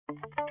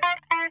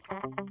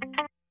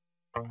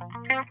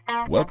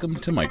Welcome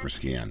to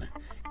MikroScan.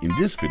 In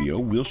this video,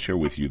 we'll share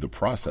with you the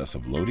process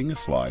of loading a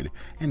slide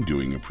and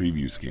doing a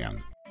preview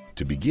scan.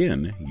 To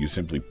begin, you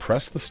simply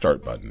press the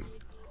Start button.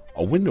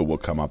 A window will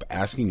come up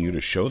asking you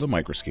to show the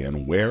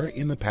MikroScan where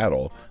in the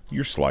paddle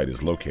your slide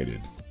is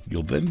located.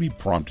 You'll then be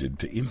prompted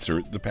to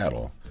insert the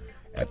paddle.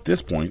 At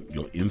this point,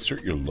 you'll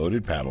insert your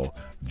loaded paddle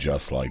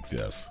just like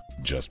this.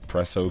 Just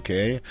press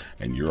OK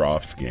and you're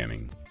off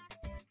scanning.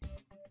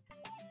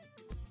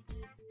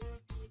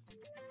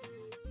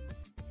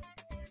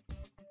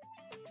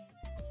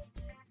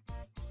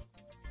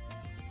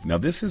 Now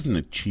this isn't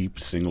a cheap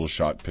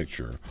single-shot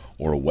picture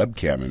or a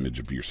webcam image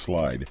of your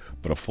slide,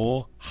 but a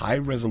full,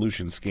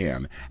 high-resolution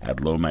scan at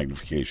low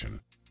magnification.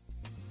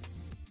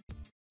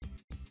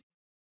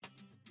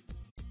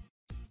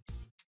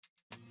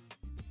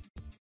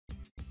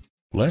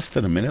 Less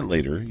than a minute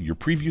later, your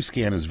preview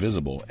scan is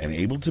visible and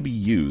able to be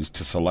used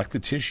to select the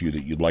tissue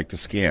that you'd like to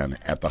scan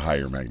at the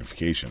higher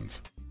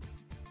magnifications.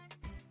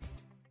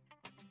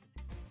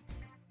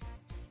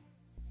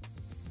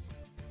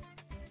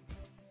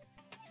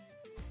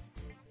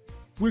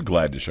 We're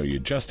glad to show you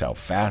just how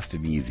fast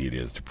and easy it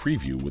is to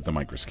preview with the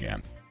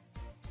MikroScan.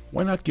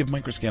 Why not give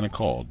MikroScan a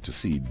call to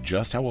see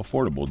just how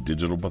affordable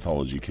digital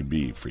pathology can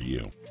be for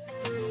you?